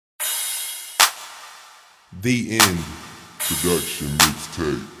The End Troduction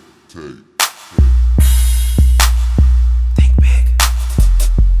Mixtape. Think big.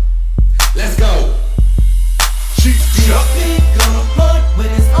 Let's go. Think big on a part when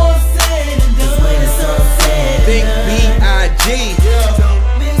it's all said and done. When it's all said and Think done. B-I-G. Don't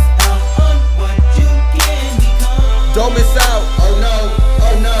miss out on what you can become. Don't miss out. Oh no,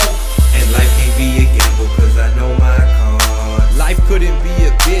 oh no. And life can't be a gamble cause I know my cards. Life couldn't be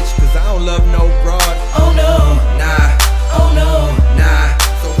a bitch cause I don't love no broad. Oh no, Nah, oh no. nah.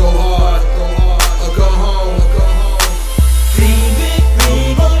 So go hard, or go home, Think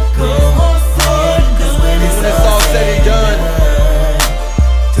big on all said and done. When When it's all said and done.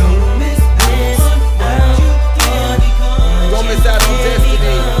 Don't miss out on what you can become. Don't miss out on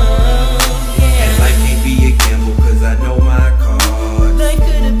destiny. And life can't be a gamble cause I know my cards. Life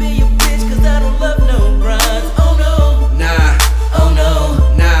couldn't be a bitch cause I don't love no brides. Oh no, Nah, oh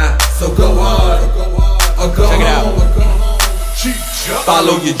no. nah. So go hard, or go Check it out. home.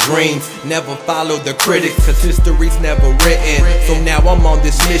 Follow your dreams, never follow the critics, cause history's never written. So now I'm on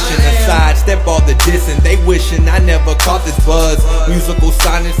this mission to sidestep all the dissing. They wishing I never caught this buzz. Musical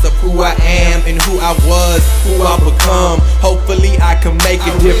silence of who I am and who I was, who I'll become. Hopefully I can make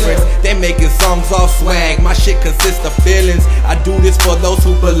a difference. They making songs all swag, my shit consists of feelings. I do this for those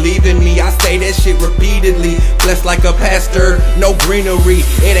who believe in me. I say that shit repeatedly. Blessed like a pastor, no greenery.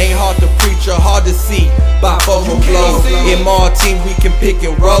 It ain't hard to preach or hard to see. Bifocal flow, in my team we can pick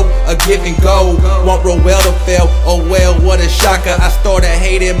and roll, a give and go. Want ROEL to fail, oh well, what a shocker. I started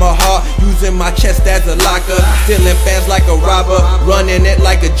hating my heart, using my chest as a locker. Stealing fans like a robber, running it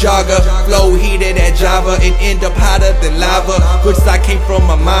like a jogger. Flow heated at Java, it end up hotter than lava. Good side came from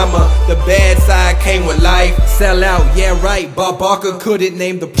my mama, the bad side came with life. Sell out, yeah right, Bob Barker couldn't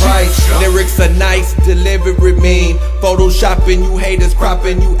name the price. Lyrics are nice, delivery mean. Photoshopping you haters,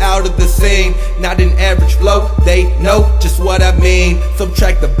 cropping you out of the scene. Not an average flow, they know just what I mean.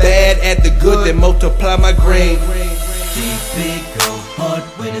 Subtract the bad, add the good, then multiply my green. Think big, go hard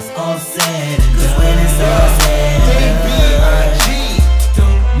when it's all said and done. When it's all said and done.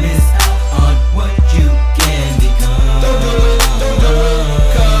 Don't miss out on what you can become.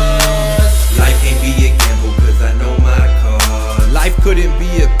 Life can't be a gamble cause I know my cards. Life couldn't be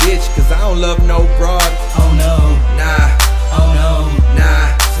a bitch cause I don't love no broad. Oh no, Nah, oh no.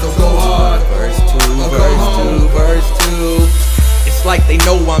 nah, so go hard. Verse 2, Verse 2. It's like they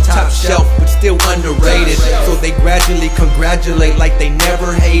know I'm top shelf, but still underrated. So they gradually congratulate like they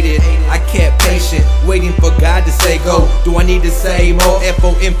never hated. I kept patient, waiting for God to say go. Do I need to say more?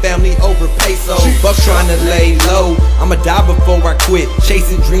 FOM family over peso. Buck trying to lay low. I'ma die before I quit.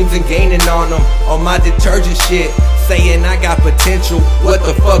 Chasing dreams and gaining on them. On my detergent shit. Saying I got potential. What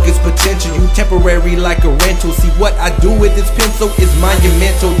the fuck is potential? You temporary like a rental. See what I do with this pencil is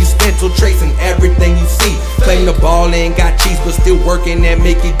monumental. You stencil tracing everything you see. Claim the ball ain't got cheese, but still working at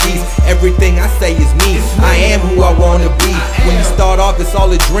Mickey D's. Everything I say is me. I am who I wanna be. When you start off, it's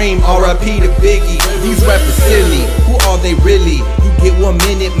all a dream. R.I.P. to Biggie. These rappers silly. Who are they really? You get 1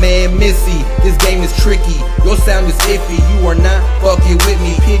 minute, man, missy. This game is tricky. Your sound is iffy. You are not fucking with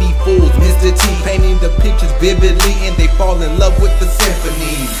me. Pity fools, Mr. T painting the pictures vividly, and they fall in love with the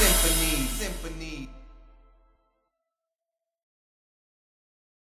symphonies.